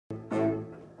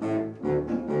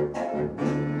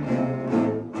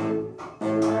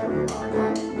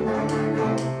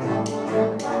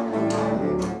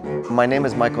My name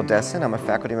is Michael Dessen. I'm a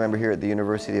faculty member here at the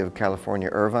University of California,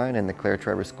 Irvine in the Claire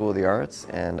Trevor School of the Arts,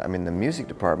 and I'm in the music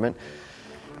department.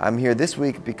 I'm here this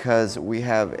week because we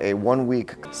have a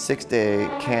 1-week, 6-day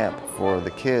camp for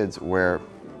the kids where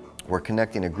we're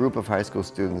connecting a group of high school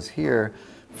students here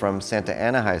from Santa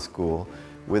Ana High School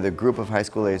with a group of high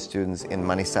school age students in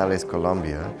Manizales,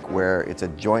 Colombia, where it's a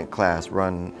joint class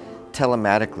run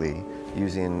telematically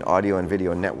using audio and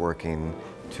video networking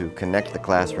to connect the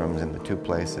classrooms in the two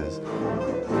places.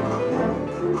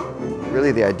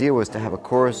 Really, the idea was to have a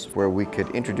course where we could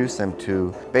introduce them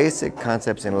to basic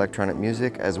concepts in electronic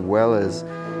music, as well as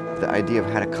the idea of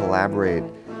how to collaborate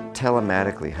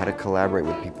telematically, how to collaborate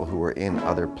with people who are in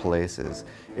other places.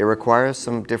 It requires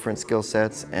some different skill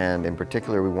sets, and in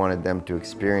particular we wanted them to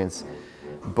experience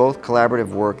both collaborative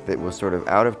work that was sort of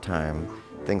out of time,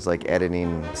 things like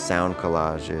editing sound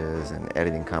collages and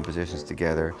editing compositions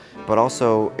together, but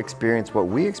also experience what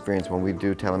we experience when we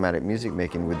do telematic music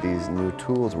making with these new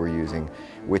tools we're using,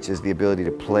 which is the ability to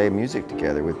play music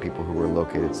together with people who are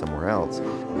located somewhere else.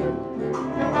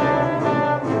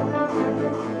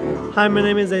 Hi, my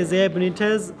name is Isaiah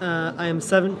Benitez. I am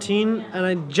 17 and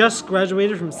I just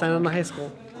graduated from Santa Ana High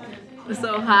School.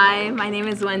 So hi, my name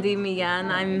is Wendy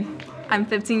Millan. I'm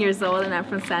 15 years old and I'm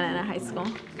from Santa Ana High School.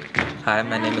 Hi,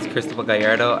 my name is Cristobal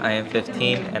Gallardo. I am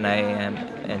 15 and I am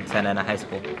in Santa Ana High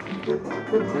School.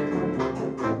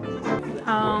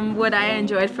 What I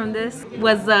enjoyed from this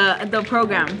was the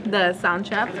program, the sound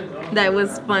trap. That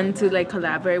was fun to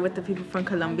collaborate with the people from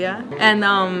Colombia, and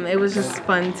it was just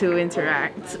fun to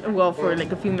interact for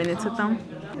a few minutes with them.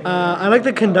 I like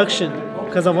the conduction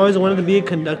because I've always wanted to be a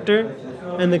conductor,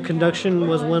 and the conduction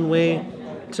was one way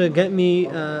to get me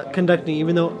conducting,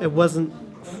 even though it wasn't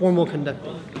formal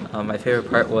conducting. My favorite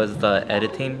part was the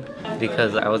editing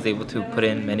because I was able to put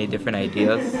in many different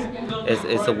ideas.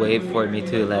 It's a way for me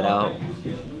to let out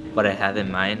what I have in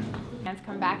mind. Hands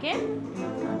come back in,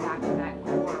 come back to that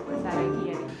core. What's that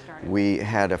idea that you started? We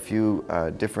had a few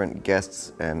different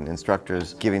guests and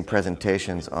instructors giving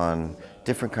presentations on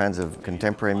different kinds of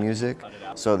contemporary music.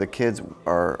 So the kids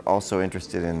are also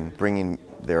interested in bringing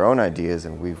their own ideas,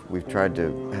 and we've tried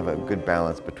to have a good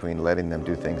balance between letting them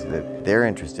do things that they're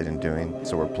interested in doing.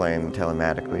 So we're playing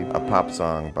telematically a pop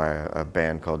song by a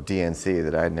band called DNC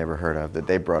that I'd never heard of, that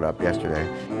they brought up yesterday.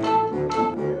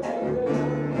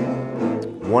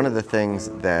 One of the things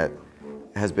that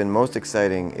has been most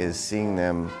exciting is seeing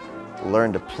them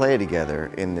learn to play together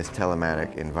in this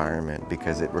telematic environment,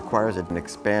 because it requires an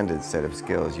expanded set of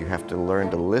skills. You have to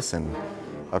learn to listen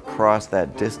across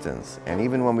that distance, and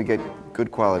even when we get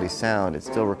good quality sound, it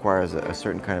still requires a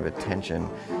certain kind of attention,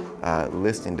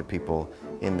 listening to people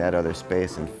in that other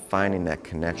space and finding that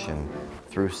connection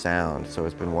through sound. So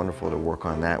it's been wonderful to work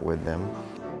on that with them.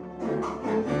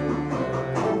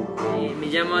 Me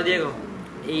llamo Diego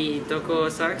y toco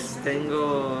sax,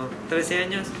 tengo 13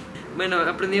 años. Bueno, he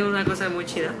aprendido una cosa muy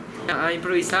chida, a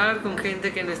improvisar con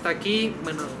gente que no está aquí,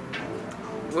 bueno,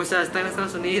 o sea, está en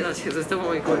Estados Unidos y eso está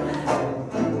muy cool.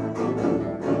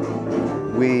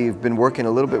 We've been working a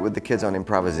little bit with the kids on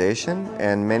improvisation,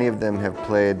 and many of them have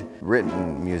played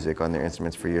written music on their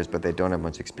instruments for years, but they don't have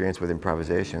much experience with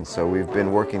improvisation. So we've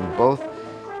been working both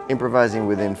improvising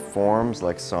within forms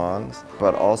like songs,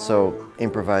 but also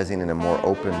improvising in a more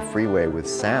open, free way with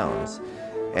sounds.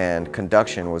 And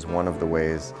conduction was one of the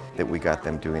ways that we got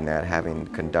them doing that, having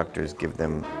conductors give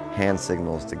them hand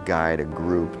signals to guide a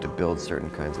group to build certain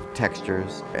kinds of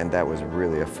textures. And that was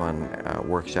really a fun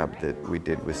workshop that we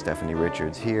did with Stephanie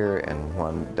Richards here and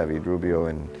Juan Rubio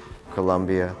in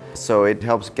Colombia. So it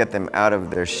helps get them out of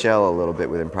their shell a little bit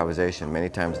with improvisation. Many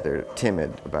times they're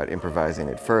timid about improvising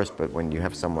at first, but when you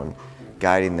have someone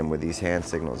guiding them with these hand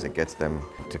signals, it gets them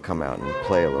to come out and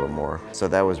play a little more. So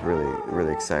that was really,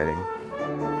 really exciting.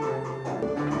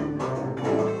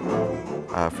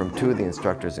 From two of the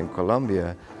instructors in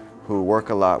Colombia who work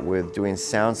a lot with doing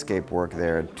soundscape work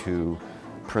there to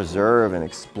preserve and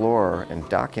explore and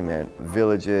document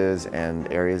villages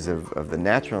and areas of the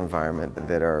natural environment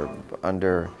that are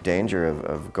under danger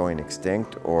of going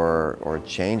extinct or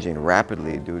changing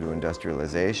rapidly due to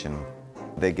industrialization.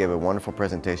 They gave a wonderful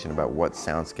presentation about what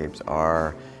soundscapes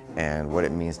are and what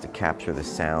it means to capture the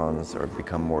sounds or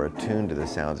become more attuned to the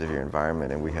sounds of your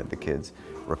environment. And we had the kids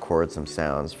record some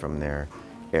sounds from their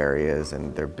areas,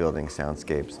 and they're building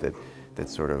soundscapes that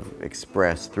sort of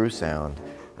express through sound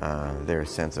their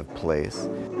sense of place.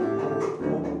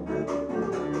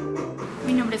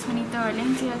 Mi nombre es Juanita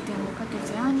Valencia, tengo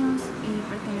 14 años y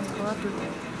pertenezco a Rubio.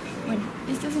 Bueno,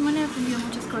 esta semana he aprendido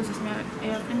muchas cosas.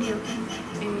 He aprendido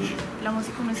que la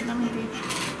música no es solamente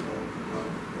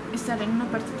estar en una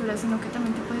partitura, sino que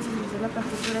también te puedes salir de la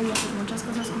partitura y hacer muchas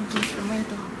cosas con tu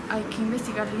instrumento. Hay que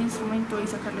investigar el instrumento y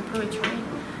sacarle provecho a él.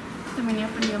 También he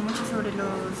aprendido mucho sobre los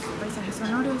paisajes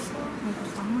sonoros, me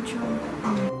gusta mucho.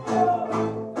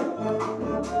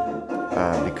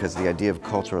 Because the idea of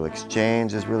cultural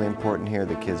exchange is really important here.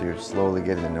 The kids are slowly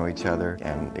getting to know each other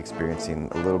and experiencing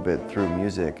a little bit through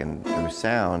music and through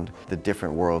sound the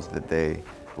different worlds that they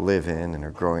live in and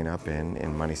are growing up in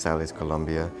Manizales,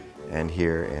 Colombia, and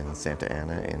here in Santa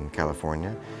Ana in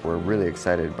California. We're really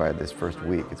excited by this first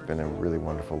week. It's been a really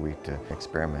wonderful week to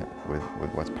experiment with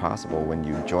what's possible when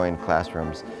you join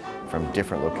classrooms from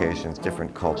different locations,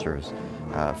 different cultures,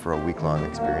 for a week-long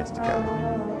experience together.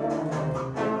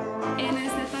 En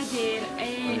este taller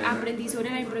aprendí sobre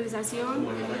la improvisación,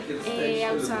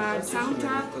 a usar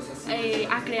soundtrack,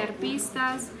 a crear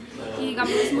pistas, y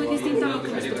digamos es muy distinto a lo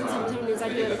que nosotros hacemos en un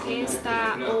ensayo de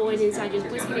orquesta o en ensayos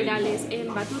pues generales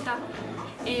en batuta,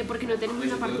 porque no tenemos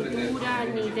una partitura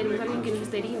ni tenemos a alguien que nos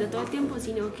esté dirigiendo todo el tiempo,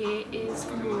 sino que es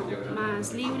como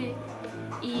más libre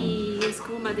y es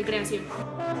como más de creación.